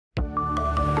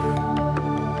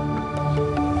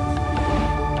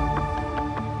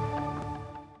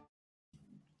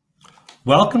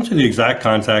Welcome to the IXACT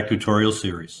Contact tutorial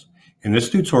series. In this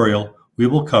tutorial, we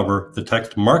will cover the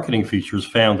text marketing features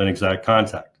found in IXACT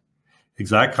Contact.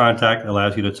 IXACT Contact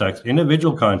allows you to text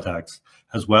individual contacts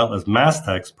as well as mass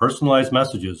text personalized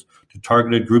messages to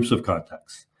targeted groups of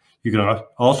contacts. You can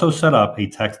also set up a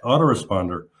text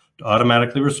autoresponder to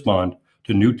automatically respond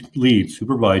to new leads who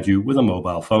provide you with a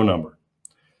mobile phone number.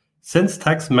 Since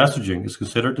text messaging is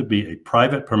considered to be a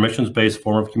private permissions-based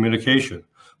form of communication,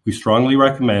 we strongly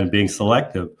recommend being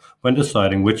selective when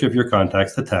deciding which of your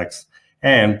contacts to text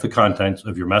and the contents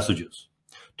of your messages.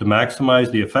 To maximize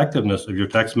the effectiveness of your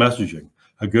text messaging,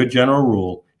 a good general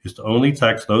rule is to only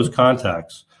text those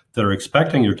contacts that are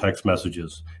expecting your text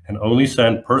messages and only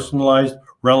send personalized,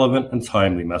 relevant, and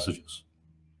timely messages.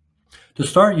 To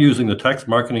start using the text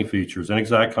marketing features in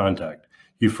IXACT Contact,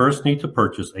 you first need to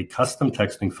purchase a custom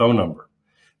texting phone number.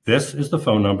 This is the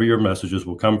phone number your messages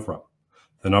will come from.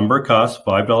 The number costs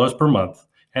 $5 per month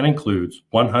and includes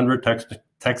 100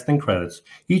 texting credits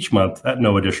each month at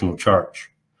no additional charge.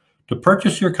 To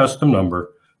purchase your custom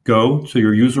number, go to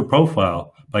your user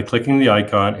profile by clicking the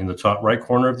icon in the top right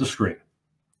corner of the screen.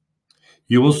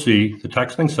 You will see the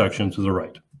texting section to the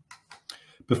right.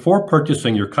 Before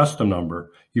purchasing your custom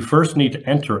number, you first need to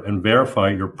enter and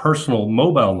verify your personal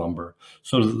mobile number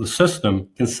so that the system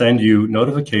can send you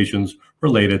notifications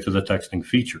related to the texting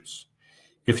features.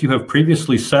 If you have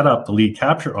previously set up the lead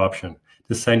capture option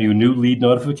to send you new lead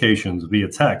notifications via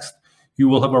text, you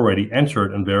will have already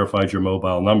entered and verified your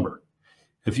mobile number.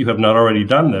 If you have not already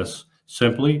done this,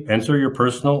 simply enter your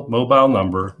personal mobile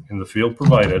number in the field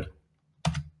provided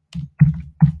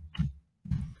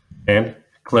and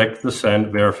click the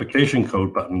Send Verification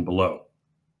Code button below.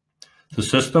 The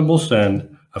system will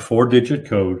send a 4-digit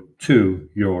code to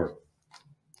your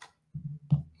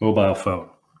mobile phone.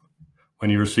 When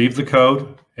you receive the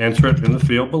code, enter it in the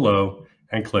field below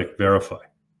and click Verify.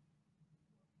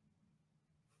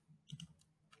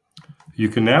 You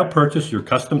can now purchase your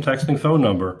custom texting phone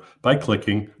number by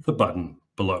clicking the button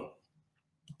below.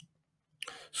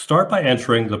 Start by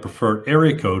entering the preferred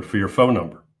area code for your phone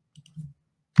number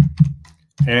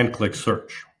and click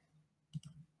Search.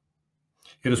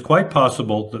 It is quite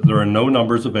possible that there are no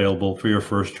numbers available for your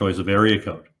first choice of area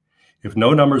code. If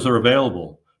no numbers are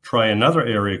available, try another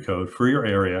area code for your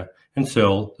area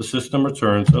until the system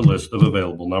returns a list of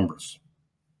available numbers.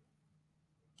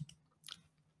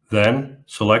 Then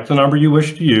select the number you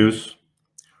wish to use,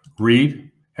 read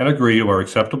and agree to our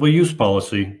acceptable use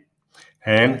policy,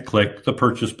 and click the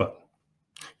Purchase button.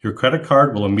 Your credit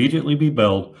card will immediately be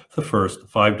billed the first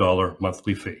 $5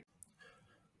 monthly fee.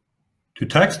 To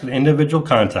text an individual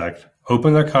contact,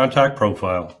 open their contact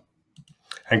profile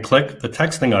and click the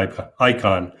texting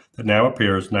icon that now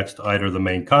appears next to either the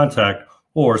main contact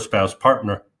or spouse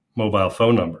partner mobile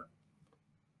phone number.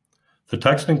 The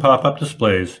texting pop-up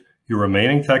displays your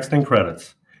remaining texting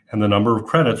credits and the number of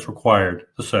credits required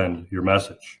to send your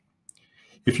message.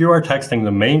 If you are texting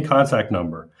the main contact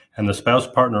number and the spouse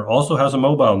partner also has a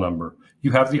mobile number,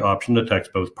 you have the option to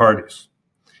text both parties.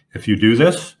 If you do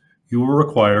this, you will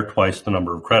require twice the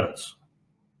number of credits.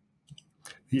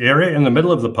 The area in the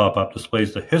middle of the pop-up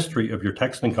displays the history of your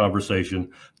texting conversation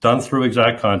done through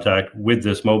IXACT Contact with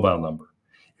this mobile number.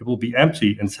 It will be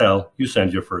empty until you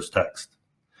send your first text.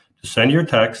 To send your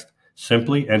text,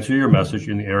 simply enter your message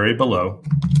in the area below.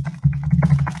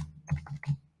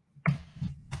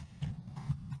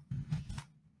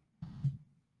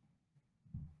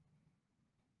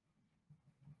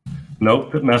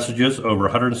 Note that messages over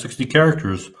 160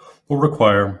 characters will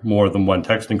require more than one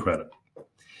texting credit.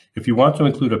 If you want to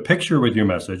include a picture with your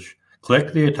message,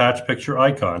 click the Attach Picture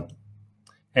icon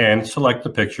and select the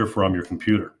picture from your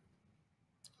computer.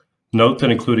 Note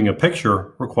that including a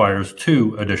picture requires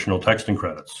 2 additional texting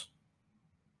credits.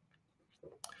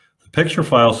 The picture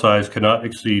file size cannot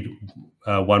exceed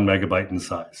 1 megabyte in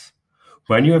size.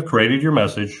 When you have created your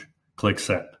message, click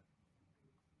Send.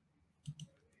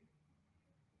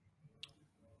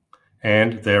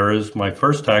 And there is my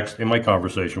first text in my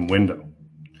conversation window.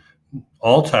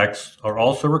 All texts are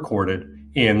also recorded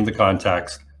in the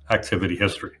contact's activity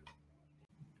history.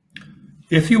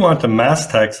 If you want to mass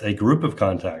text a group of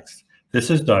contacts,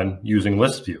 this is done using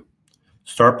List View.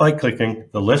 Start by clicking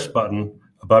the List button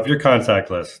above your contact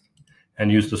list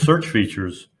and use the search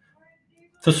features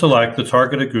to select the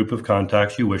targeted group of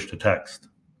contacts you wish to text.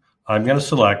 I'm going to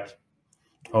select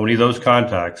only those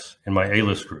contacts in my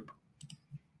A-list group.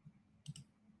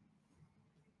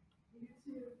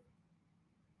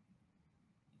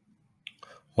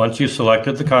 Once you've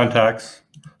selected the contacts,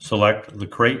 select the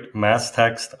Create Mass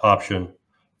Text option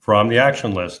from the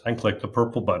action list and click the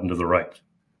purple button to the right.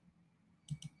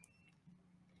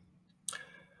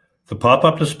 The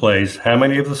pop-up displays how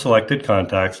many of the selected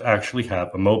contacts actually have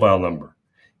a mobile number.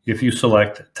 If you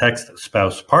select Text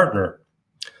Spouse Partner,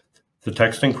 the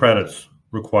texting credits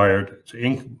required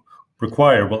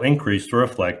will increase to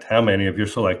reflect how many of your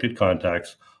selected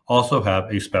contacts also have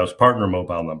a spouse partner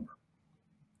mobile number.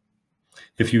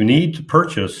 If you need to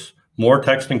purchase more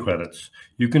texting credits,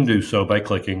 you can do so by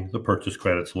clicking the Purchase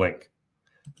Credits link.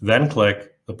 Then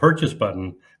click the Purchase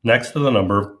button next to the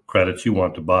number of credits you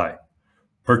want to buy.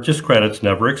 Purchase credits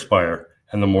never expire,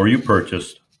 and the more you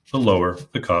purchase, the lower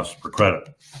the cost per credit.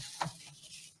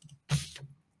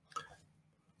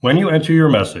 When you enter your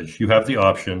message, you have the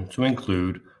option to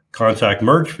include contact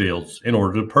merge fields in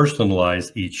order to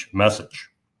personalize each message.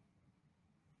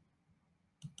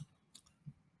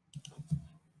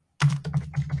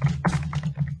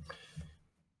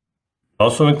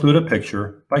 Also include a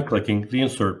picture by clicking the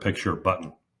Insert Picture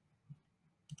button.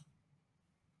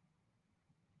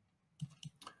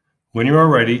 When you are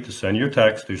ready to send your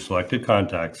text to selected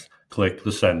contacts, click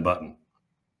the Send button.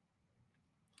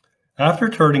 After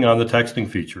turning on the texting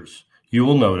features, you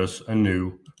will notice a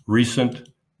new Recent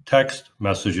Text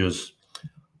Messages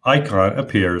icon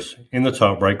appears in the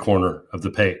top right corner of the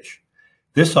page.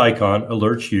 This icon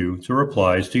alerts you to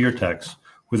replies to your text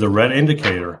with a red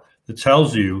indicator that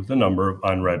tells you the number of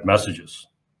unread messages.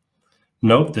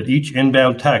 Note that each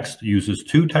inbound text uses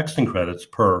 2 texting credits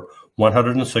per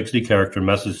 160-character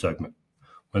message segment.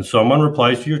 When someone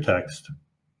replies to your text,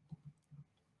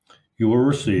 you will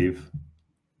receive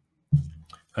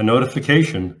a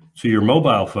notification to your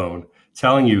mobile phone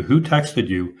telling you who texted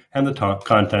you and the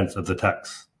contents of the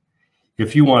text.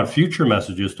 If you want future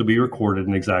messages to be recorded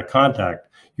in IXACT Contact,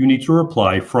 you need to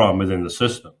reply from within the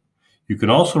system. You can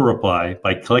also reply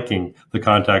by clicking the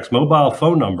contact's mobile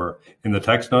phone number in the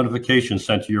text notification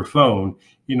sent to your phone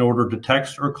in order to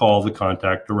text or call the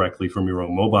contact directly from your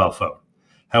own mobile phone.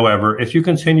 However, if you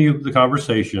continue the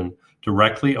conversation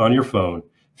directly on your phone,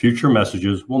 future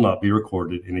messages will not be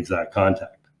recorded in IXACT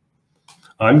Contact.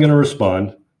 I'm going to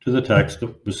respond to the text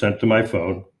that was sent to my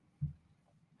phone.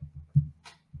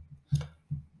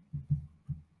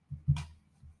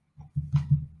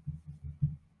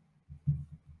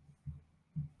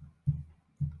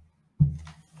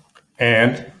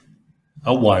 And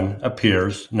a 1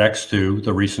 appears next to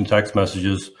the Recent Text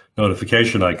Messages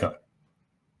notification icon.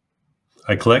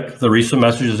 I click the Recent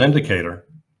Messages indicator,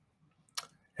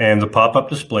 and the pop-up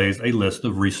displays a list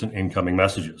of recent incoming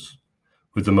messages,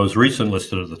 with the most recent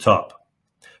listed at the top.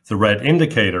 The red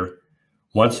indicator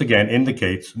once again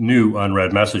indicates new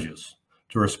unread messages.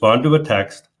 To respond to a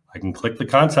text, I can click the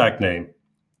contact name,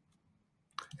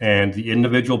 and the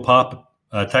individual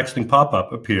texting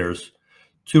pop-up appears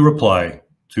to reply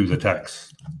to the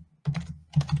text.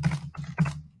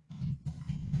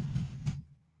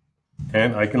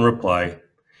 And I can reply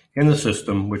in the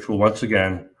system, which will once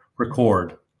again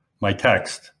record my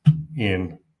text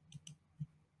in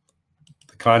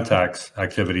the contact's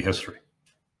activity history.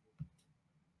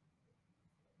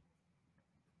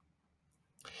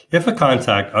 If a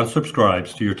contact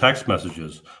unsubscribes to your text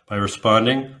messages by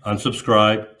responding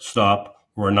unsubscribe, stop,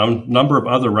 or a number of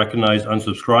other recognized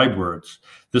unsubscribe words,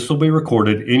 this will be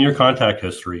recorded in your contact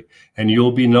history, and you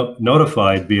will be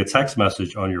notified via text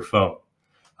message on your phone.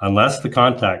 Unless the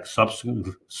contact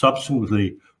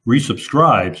subsequently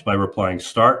resubscribes by replying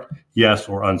start, yes,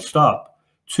 or unstop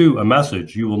to a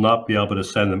message, you will not be able to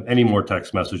send them any more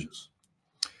text messages.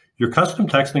 Your custom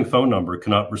texting phone number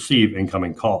cannot receive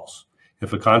incoming calls.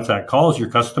 If a contact calls your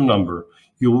custom number,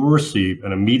 you will receive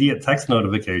an immediate text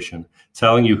notification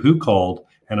telling you who called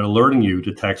and alerting you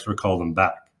to text or call them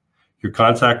back. Your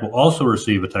contact will also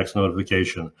receive a text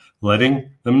notification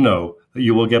letting them know that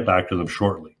you will get back to them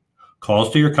shortly.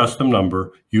 Calls to your custom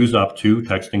number use up 2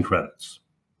 texting credits.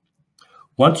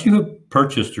 Once you have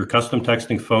purchased your custom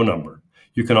texting phone number,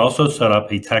 you can also set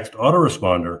up a text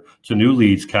autoresponder to new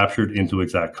leads captured into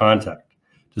IXACT Contact.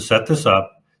 To set this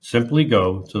up, simply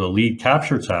go to the Lead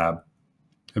Capture tab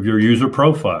of your user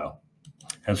profile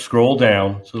and scroll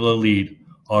down to the Lead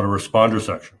Autoresponder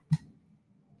section.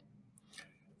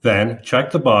 Then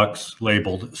check the box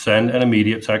labeled Send an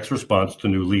Immediate Text Response to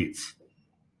New Leads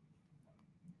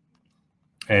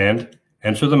and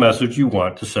enter the message you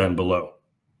want to send below.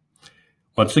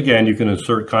 Once again, you can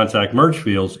insert contact merge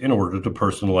fields in order to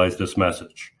personalize this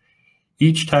message.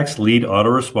 Each text lead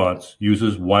auto-response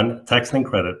uses 1 texting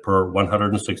credit per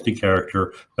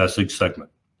 160-character message segment.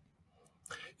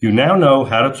 You now know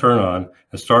how to turn on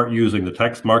and start using the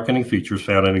text marketing features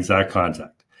found in IXACT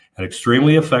Contact, an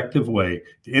extremely effective way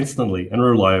to instantly and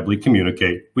reliably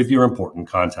communicate with your important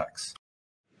contacts.